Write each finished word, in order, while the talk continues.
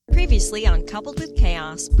Previously on Coupled with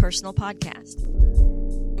Chaos personal podcast.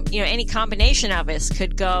 Any combination of us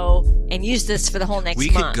could go and use this for the whole next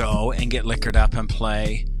month. We could go and get liquored up and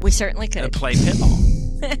play. We certainly could. Play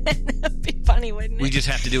pinball. That'd be funny, wouldn't it? We just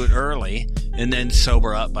have to do it early and then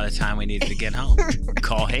sober up by the time we needed to get home. Right.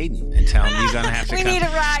 Call Hayden and tell him you're going to have to come. We need a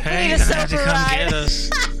ride. Hey, we need a sober have to come ride. Get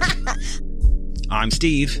us. I'm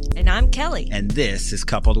Steve. And I'm Kelly. And this is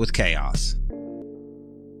Coupled with Chaos.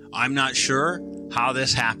 I'm not sure how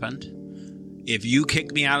this happened. If you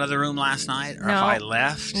kicked me out of the room last night or if I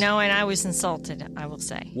left. No, and I was insulted, I will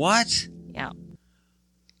say. What? Yeah.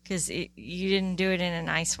 Because you didn't do it in a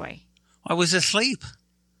nice way. I was asleep.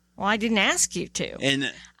 Well, I didn't ask you to.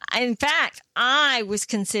 And in fact, I was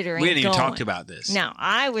considering going. We hadn't even talked about this. No,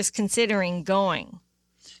 I was considering going.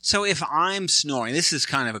 So if I'm snoring, this is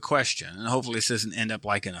kind of a question, and hopefully this doesn't end up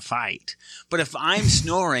like in a fight. But if I'm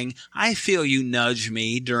snoring, I feel you nudge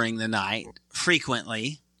me during the night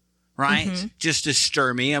frequently, right? Mm-hmm. Just to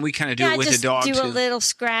stir me, and we kind of do it with the dog too. too. Do a little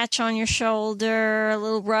scratch on your shoulder, a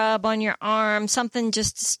little rub on your arm, something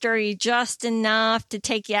just to stir you just enough to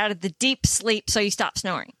take you out of the deep sleep so you stop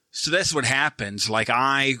snoring. So that's what happens. Like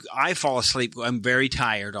I fall asleep. I'm very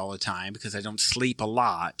tired all the time because I don't sleep a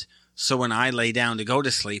lot. So when I lay down to go to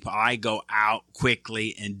sleep, I go out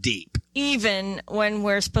quickly and deep. Even when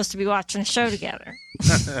we're supposed to be watching a show together,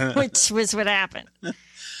 which was what happened.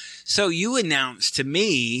 So you announced to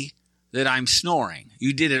me that I'm snoring.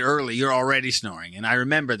 You did it early. You're already snoring. And I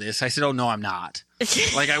remember this. I said, oh, no, I'm not.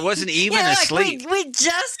 Like I wasn't even asleep. We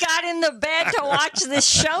just got in the bed to watch this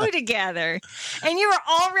show together. And you were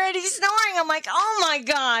already snoring. I'm like, oh, my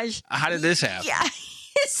gosh. How did this happen? Yeah.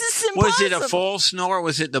 This is impossible. Was it a full snore?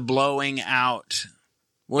 Was it the blowing out?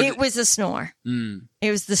 It was a snore. Mm.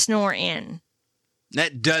 It was the snore in.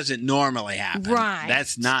 That doesn't normally happen. Right.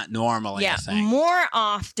 That's not normally a thing. More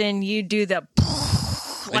often you do the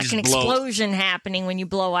like an explosion happening when you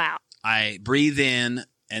blow out. I breathe in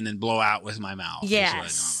and then blow out with my mouth.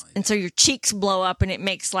 Yes. And so your cheeks blow up and it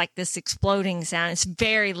makes like this exploding sound. It's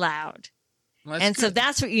very loud. Well, and good. So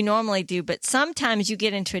that's what you normally do. But sometimes you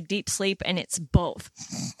get into a deep sleep and it's both.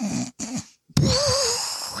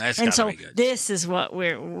 That's and so be good. This is what we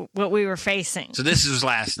were facing. So this was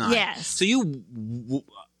last night. Yes. So you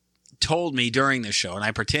told me during the show, and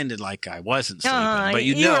I pretended like I wasn't sleeping. But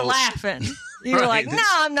you were laughing. You were like, no,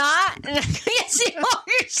 I'm not. Yes, you are.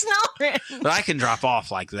 You're snoring. But I can drop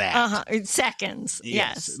off like that. In seconds.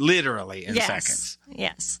 Yes. Literally in seconds.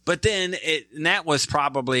 Yes. But then and that was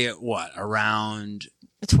probably at what? Around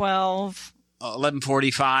 12.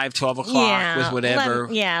 11:45, 12 o'clock with whatever.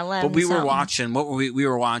 11 But we were watching, we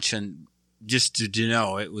were watching, just to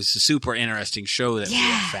know, it was a super interesting show that we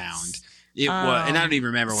had found. It was, and I don't even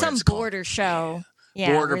remember what it's called. Some border show.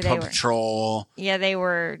 Yeah, Border Patrol. They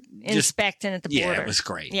were inspecting at the border. Yeah, it was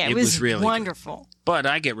great. Yeah, it was really good. wonderful. But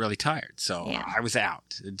I get really tired, so I was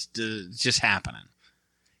out. It's just happening.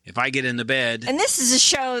 If I get in the bed. And this is a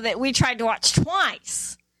show that we tried to watch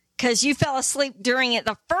twice. Because you fell asleep during it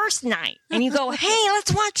the first night. And you go, hey,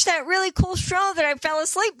 let's watch that really cool show that I fell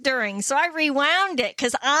asleep during. So I rewound it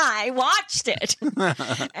because I watched it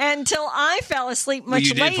until I fell asleep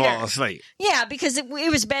much later. You did fall asleep. Yeah, because it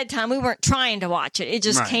was bedtime. We weren't trying to watch it. It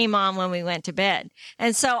just came on when we went to bed.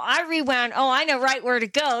 And so I rewound. Oh, I know right where to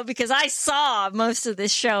go because I saw most of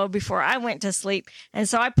this show before I went to sleep. And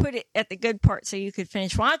so I put it at the good part so you could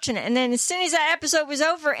finish watching it. And then as soon as that episode was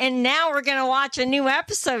over, and now we're going to watch a new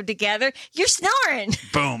episode together, you're snoring.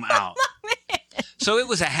 Boom, out. So it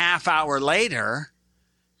was a half hour later,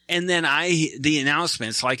 and then the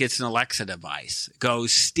announcements, like it's an Alexa device,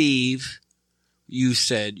 goes, Steve, you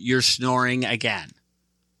said you're snoring again.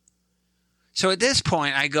 So at this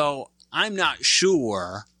point, I go, I'm not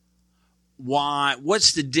sure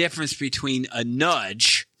what's the difference between a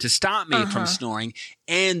nudge to stop me from snoring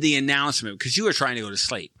and the announcement, because you were trying to go to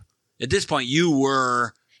sleep. At this point, you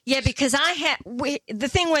were... Yeah, because the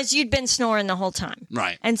thing was you'd been snoring the whole time.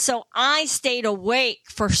 Right. And so I stayed awake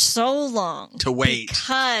for so long. To wait.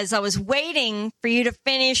 Because I was waiting for you to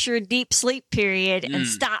finish your deep sleep period and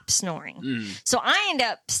stop snoring. So I end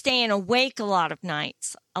up staying awake a lot of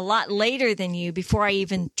nights, a lot later than you, before I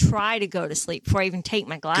even try to go to sleep, before I even take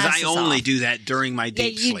my glasses off. Because I only do that during my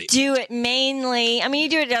deep sleep. You do it mainly. I mean, you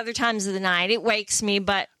do it at other times of the night. It wakes me,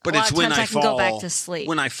 but a lot of times I can go back to sleep.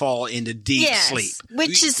 When I fall into deep sleep.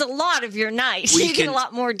 Which is a lot of your night. You get a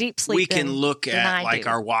lot more deep sleep. We can look at like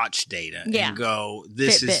our watch data and go,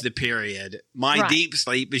 this is the period. My deep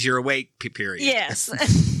sleep is your awake period. Yes.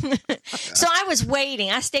 So I was waiting.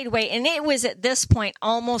 I stayed awake. And it was at this point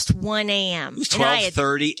almost 1 a.m. It was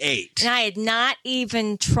 12:38. And I had not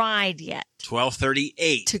even tried yet.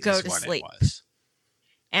 12:38 to go to sleep.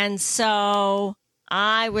 And so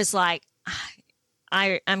I was like,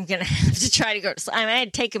 I'm going to have to try to go to sleep. I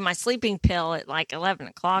had taken my sleeping pill at like 11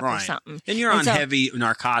 o'clock or something. And you're on heavy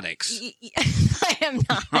narcotics. I am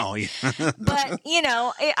not. Oh, yeah. But,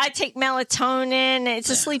 I take melatonin. It's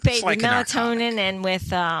a sleep aid with melatonin and with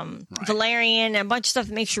valerian and a bunch of stuff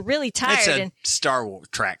that makes you really tired. That's a Star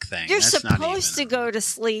Trek thing. You're supposed to go to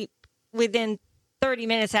sleep within 30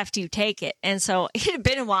 minutes after you take it. And so it had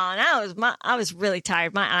been a while, and I was really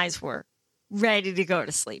tired. My eyes were ready to go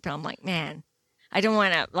to sleep. And I'm like, man, I don't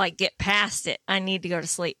want to get past it. I need to go to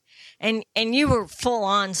sleep. And you were full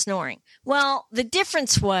on snoring. Well, the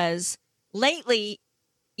difference was lately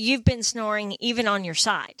you've been snoring even on your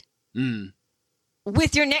side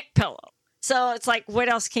with your neck pillow. So it's like, what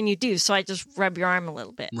else can you do? So I just rub your arm a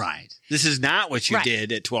little bit. Right. This is not what you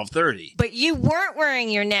did at 12:30. But you weren't wearing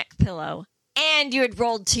your neck pillow, and you had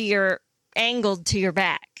angled to your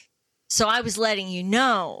back. So I was letting you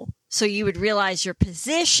know so you would realize your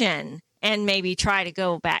position and maybe try to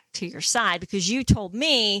go back to your side, because you told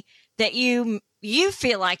me that you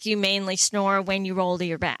feel like you mainly snore when you roll to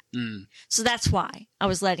your back. So that's why I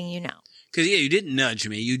was letting you know. Because, you didn't nudge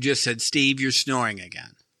me. You just said, Steve, you're snoring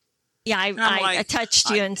again. Yeah, I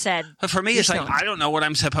touched you and said, for me, it's snoring. I don't know what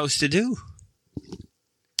I'm supposed to do.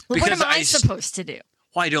 Well, what am I supposed to do?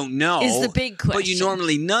 Well, I don't know. Is the big question. But you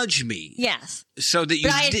normally nudge me. Yes. So that you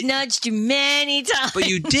But I had nudged you many times. But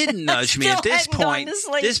you didn't nudge me at this point.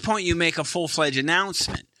 This point, you make a full-fledged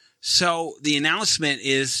announcement. So the announcement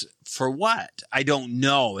is for what? I don't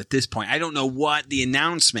know at this point. I don't know what the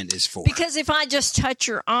announcement is for. Because if I just touch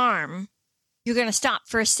your arm, you're going to stop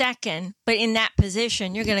for a second. But in that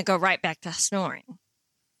position, you're going to go right back to snoring.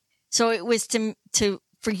 So it was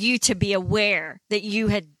for you to be aware that you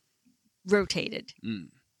had rotated.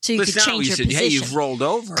 So you could change your position. Hey, you've rolled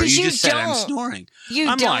over. You just said I'm snoring.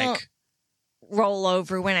 You don't roll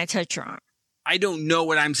over when I touch your arm. I don't know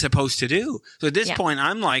what I'm supposed to do. So at this point,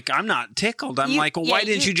 I'm like, I'm not tickled. I'm like, well, why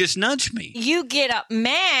didn't you just nudge me? You get up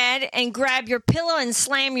mad and grab your pillow and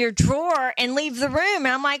slam your drawer and leave the room. And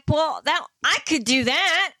I'm like, well, I could do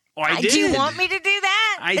that. Oh, I did. Do you want me to do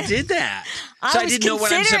that? I did that. So I didn't know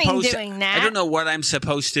what I'm supposed to do. I don't know what I'm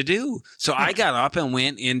supposed to do. So I got up and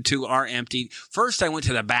went into our empty. First, I went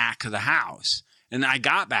to the back of the house, and I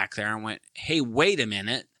got back there and went, hey, wait a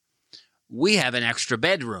minute. We have an extra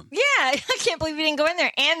bedroom. Yeah, I can't believe you didn't go in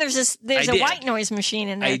there. And there's a white noise machine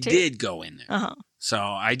in there, too. I did go in there. So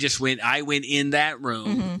I went in that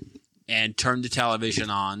room and turned the television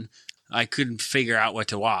on. I couldn't figure out what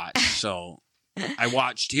to watch, so I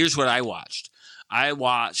watched. Here's what I watched.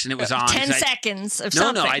 And it was on 10 seconds of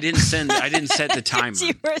something. No, I didn't set the timer.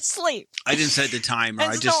 You were asleep. I didn't set the timer.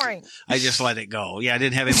 And snoring. I just let it go. Yeah, I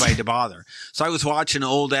didn't have anybody to bother. So I was watching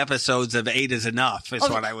old episodes of 8 is Enough is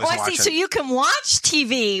what I was watching. I see. So you can watch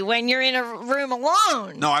TV when you're in a room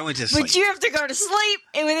alone. No, I went to sleep. But you have to go to sleep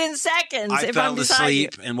within seconds. I fell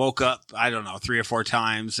asleep and woke up, I don't know, 3 or 4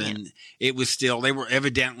 times. And it was still,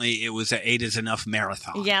 it was an 8 is Enough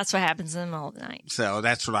marathon. Yeah, that's what happens in the middle of the night. So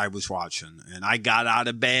that's what I was watching. And I got out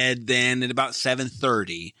of bed then at about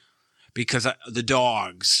 7:30 because the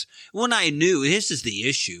dogs. When I knew, this is the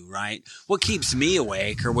issue, right? What keeps me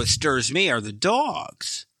awake or what stirs me are the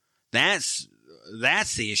dogs. That's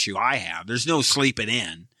the issue I have. There's no sleeping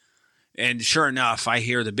in. And sure enough, I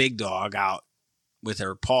hear the big dog out with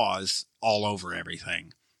her paws all over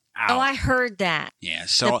everything. Out. Oh, I heard that. Yeah.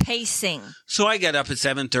 So the pacing. So I got up at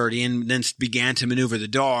 7:30 and then began to maneuver the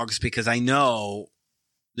dogs because I know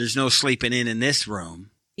there's no sleeping in this room.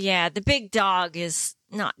 Yeah, the big dog is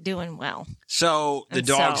not doing well. So the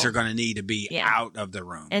dogs are going to need to be out of the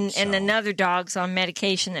room. And another dog's on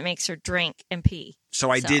medication that makes her drink and pee.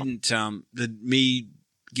 So I didn't, me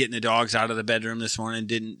getting the dogs out of the bedroom this morning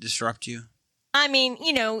didn't disrupt you? I mean,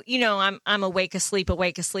 I'm awake, asleep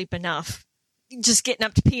enough. Just getting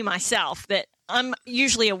up to pee myself that I'm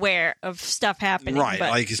usually aware of stuff happening. Right,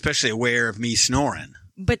 like especially aware of me snoring.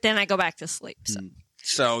 But then I go back to sleep, so.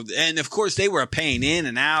 So, and of course, they were a pain in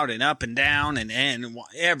and out and up and down and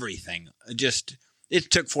everything. It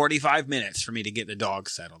took 45 minutes for me to get the dog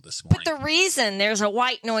settled this morning. But the reason there's a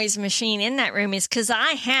white noise machine in that room is because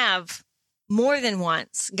I have more than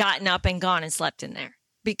once gotten up and gone and slept in there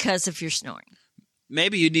because of your snoring.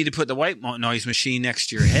 Maybe you need to put the white noise machine next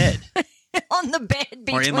to your head. On the bed.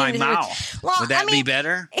 Or in my mouth. Well, would that be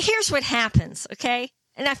better? Here's what happens, okay?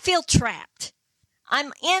 And I feel trapped.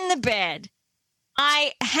 I'm in the bed.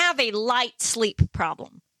 I have a light sleep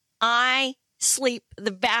problem. I sleep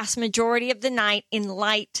the vast majority of the night in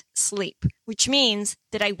light sleep, which means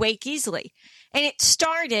that I wake easily. And it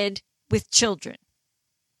started with children.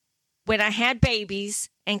 when I had babies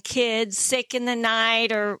and kids sick in the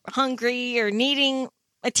night or hungry or needing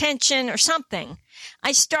attention or something,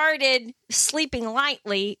 I started sleeping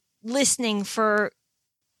lightly, listening for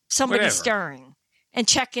somebody stirring and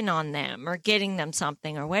checking on them or getting them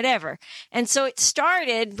something or whatever. And so it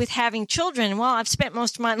started with having children. Well, I've spent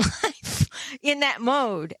most of my life in that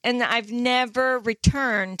mode, and I've never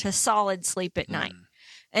returned to solid sleep at night.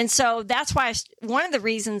 And so that's why one of the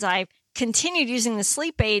reasons I continued using the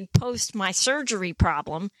sleep aid post my surgery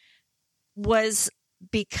problem was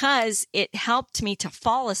because it helped me to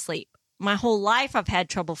fall asleep. My whole life I've had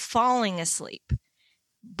trouble falling asleep,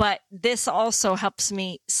 but this also helps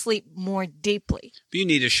me sleep more deeply. You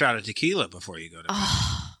need a shot of tequila before you go to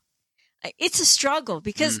bed. It's a struggle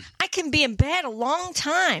because I can be in bed a long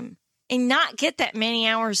time and not get that many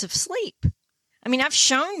hours of sleep. I mean, I've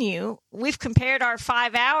shown you, we've compared our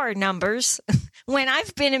 5-hour numbers when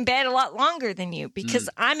I've been in bed a lot longer than you because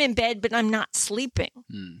I'm in bed, but I'm not sleeping.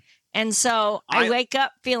 And so I wake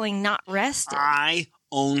up feeling not rested. I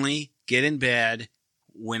only get in bed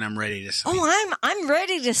when I'm ready to sleep. Oh, I'm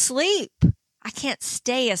ready to sleep. I can't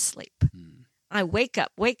stay asleep. I wake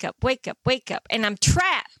up, and I'm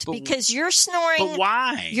trapped because you're snoring. But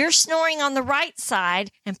why? You're snoring on the right side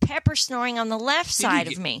and Pepper's snoring on the left side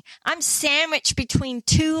of me. I'm sandwiched between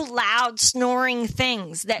two loud snoring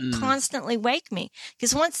things that constantly wake me.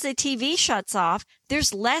 Because once the TV shuts off,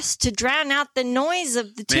 there's less to drown out the noise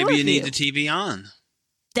of the two of you. Maybe you need the TV on.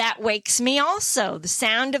 That wakes me also. The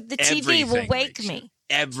sound of the TV will wake me.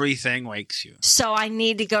 Everything wakes you. So I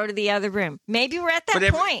need to go to the other room. Maybe we're at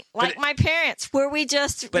that point, like my parents, where we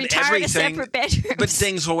just retired to separate bedrooms. But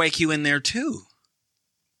things will wake you in there too.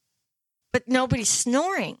 But nobody's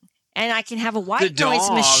snoring. And I can have a white noise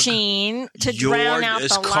machine to drown out the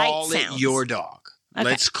light sounds. Call it your dog. Okay.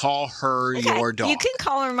 Let's call her your dog. You can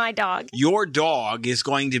call her my dog. Your dog is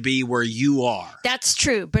going to be where you are. That's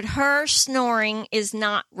true. But her snoring is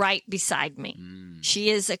not right beside me. She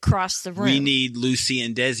is across the room. We need Lucy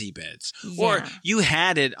and Desi beds. Yeah. Or you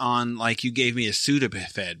had it on, like you gave me a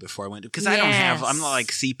Sudafed before I went to, because I'm not like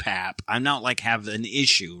CPAP. I'm not like have an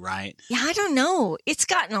issue, right? Yeah, I don't know. It's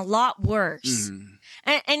gotten a lot worse.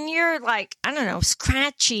 And you're like, I don't know,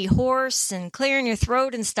 scratchy, hoarse, and clearing your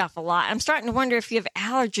throat and stuff a lot. I'm starting to wonder if you have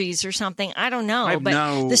allergies or something. I don't know.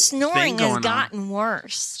 But the snoring has gotten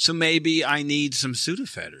worse. So maybe I need some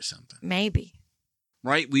Sudafed or something. Maybe.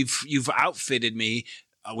 Right? You've outfitted me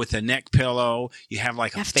with a neck pillow. You have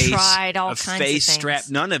like a face strap.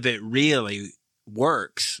 None of it really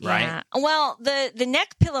works, right? Yeah. Well, the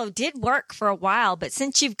neck pillow did work for a while, but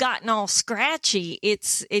since you've gotten all scratchy,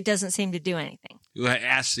 it doesn't seem to do anything. You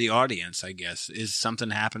ask the audience, I guess. Is something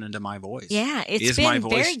happening to my voice? Yeah, it's been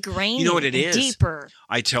very grainy. You know what it is? Deeper.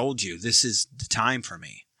 I told you, this is the time for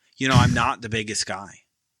me. You know, I'm not the biggest guy.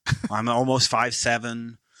 I'm almost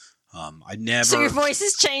 5'7". I never. So your voice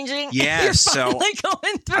is changing. Yeah. You're so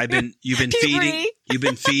going through you've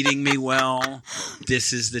been feeding me well.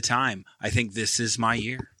 This is the time. I think this is my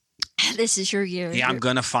year. This is your year. Yeah, I'm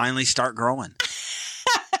gonna finally start growing.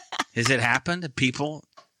 Has it happened? Did people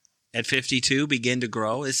at 52 begin to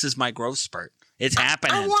grow? This is my growth spurt. It's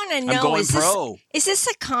happening. I want to know. I'm going pro. Is this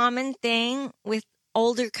a common thing with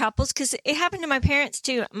older couples? Because it happened to my parents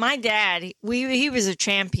too. My dad, he was a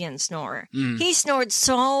champion snorer. He snored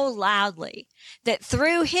so loudly that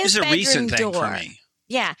through his bedroom recent thing door, for me.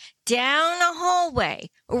 Yeah, down a hallway,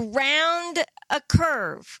 around a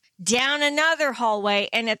curve, down another hallway,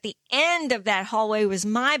 and at the end of that hallway was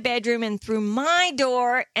my bedroom, and through my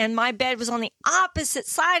door, and my bed was on the opposite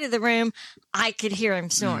side of the room, I could hear him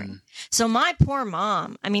snoring. So my poor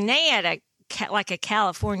mom, I mean, they had a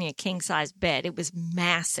California king-size bed. It was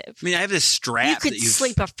massive. I mean, I have this strap. You could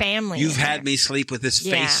sleep a family. You've had me sleep with this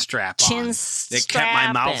face strap on. That kept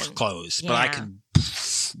my mouth closed, but I could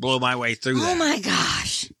blow my way through that. Oh, my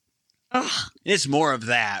gosh. Ugh. It's more of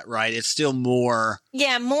that, right? It's still more.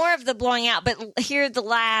 Yeah, more of the blowing out. But here the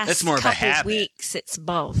last couple weeks, it's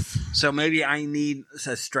both. So maybe I need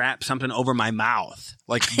to strap something over my mouth,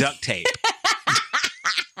 like duct tape.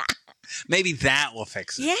 Maybe that will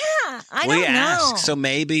fix it. Yeah, I don't know. So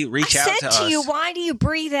maybe reach out to us. I said to you, why do you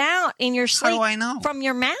breathe out in your sleep? How do I know? From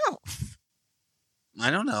your mouth. I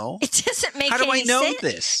don't know. It doesn't make any sense. How do I know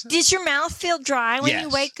this? Does your mouth feel dry when you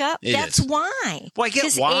wake up? That's why. Well, I get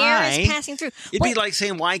because why. Air is passing through. It'd be like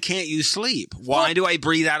saying, why can't you sleep? Why do I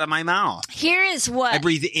breathe out of my mouth? Here is what. I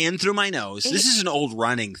breathe in through my nose. This is an old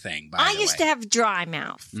running thing, by the way. I used to have dry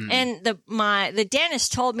mouth. And the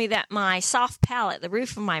dentist told me that my soft palate, the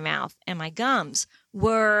roof of my mouth, and my gums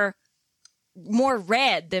were more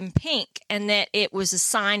red than pink, and that it was a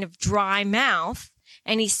sign of dry mouth.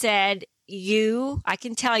 And he said, I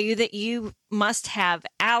can tell you that you must have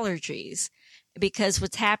allergies because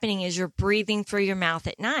what's happening is you're breathing through your mouth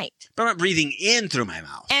at night. But I'm not breathing in through my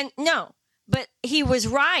mouth. And no, but he was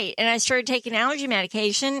right. And I started taking allergy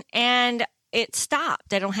medication and it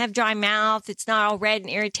stopped. I don't have dry mouth. It's not all red and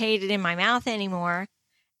irritated in my mouth anymore.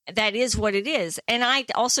 That is what it is. And I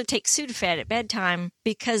also take Sudafed at bedtime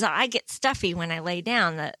because I get stuffy when I lay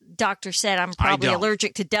down. The doctor said I'm probably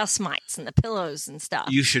allergic to dust mites and the pillows and stuff.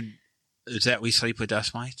 You should. Is that we sleep with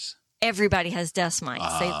dust mites? Everybody has dust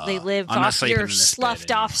mites. They live off your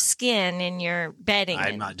sloughed off skin in your bedding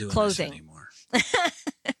I'm not doing clothing. This anymore.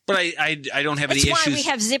 But I don't have any issues. That's why we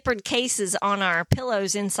have zippered cases on our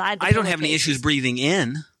pillows inside the I don't have any issues breathing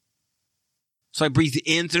in. So I breathe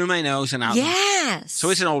in through my nose and out. Yes. So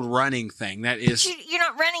it's an old running thing. That is. But you're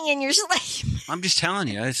not running in your sleep. I'm just telling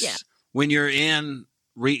you. When you're in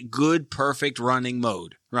good, perfect running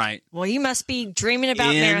mode, right? Well, you must be dreaming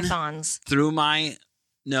about marathons. Through my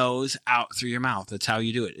nose, out through your mouth. That's how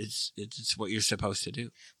you do it. It's what you're supposed to do.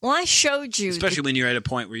 Well, I showed you. Especially when you're at a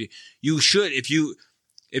point where you should, if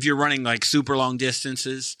you're running like super long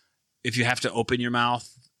distances, if you have to open your mouth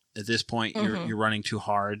at this point, you're running too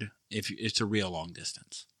hard. If it's a real long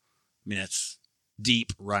distance, I mean, it's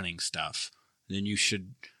deep running stuff, then you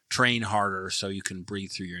should train harder so you can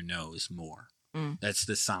breathe through your nose more. That's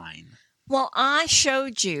the sign. Well, I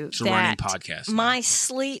showed you it's a running podcast. My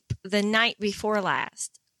sleep the night before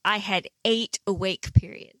last, I had 8 awake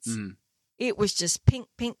periods. It was just pink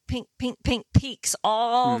peaks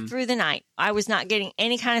all through the night. I was not getting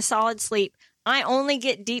any kind of solid sleep. I only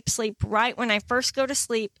get deep sleep right when I first go to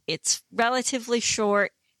sleep. It's relatively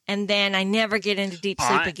short. And then I never get into deep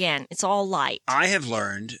sleep again. It's all light. I have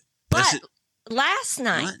learned. But last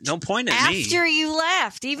night, don't point at me. After you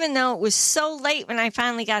left, even though it was so late when I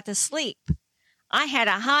finally got to sleep, I had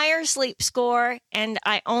a higher sleep score and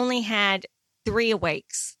I only had 3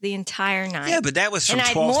 awakes the entire night. Yeah, but that was from 12:30. And I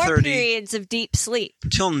had more periods of deep sleep.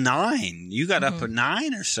 Till 9. You got up at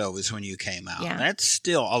 9 or so is when you came out. Yeah. That's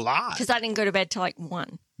still a lot. Because I didn't go to bed till like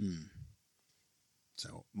 1.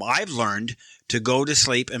 So I've learned to go to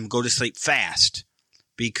sleep and go to sleep fast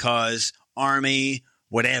because Army,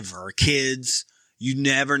 whatever, kids, you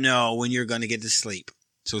never know when you're going to get to sleep.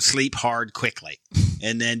 So sleep hard quickly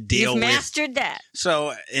and then deal with. You've mastered that. So,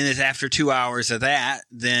 and it's after 2 hours of that,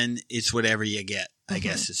 then it's whatever you get. I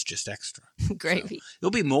guess it's just extra. Gravy. So it'll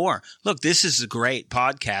be more. Look, this is a great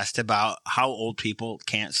podcast about how old people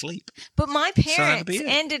can't sleep. But my parents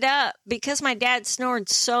ended up, because my dad snored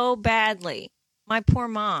so badly, my poor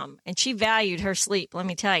mom, and she valued her sleep, let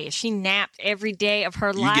me tell you. She napped every day of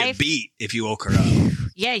her life. You get beat if you woke her up.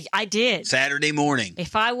 Yeah, I did. Saturday morning.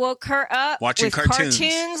 If I woke her up watching with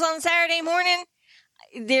cartoons on Saturday morning,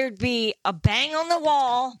 there'd be a bang on the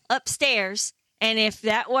wall upstairs. And if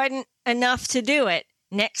that wasn't enough to do it,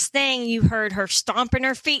 next thing you heard her stomping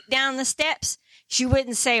her feet down the steps. She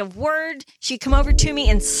wouldn't say a word. She'd come over to me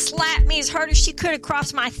and slap me as hard as she could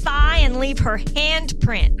across my thigh and leave her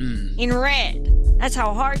handprint in red. That's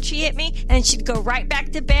how hard she hit me. And she'd go right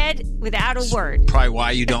back to bed without a word. Probably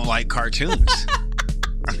why you don't like cartoons.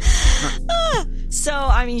 So,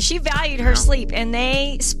 I mean, she valued her sleep, and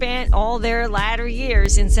they spent all their latter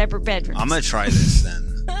years in separate bedrooms. I'm going to try this then.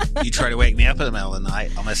 You try to wake me up in the middle of the night,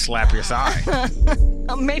 I'm going to slap your thigh.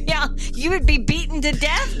 Maybe you would be beaten to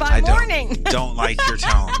death by morning. Don't like your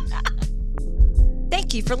tone.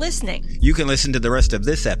 Thank you for listening. You can listen to the rest of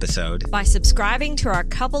this episode by subscribing to our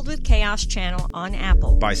Coupled with Chaos channel on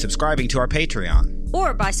Apple, by subscribing to our Patreon,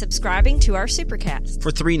 or by subscribing to our Supercast for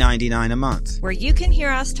 $3.99 a month, where you can hear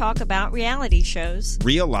us talk about reality shows,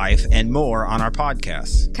 real life, and more on our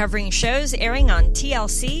podcasts, covering shows airing on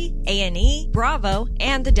TLC, A&E, Bravo,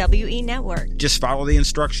 and the WE Network. Just follow the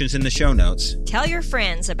instructions in the show notes. Tell your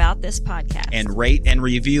friends about this podcast. And rate and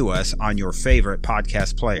review us on your favorite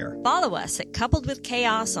podcast player. Follow us at Coupled with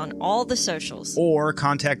Chaos on all the socials. Or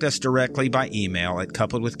contact us directly by email at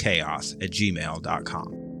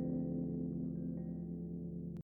coupledwithchaos@gmail.com.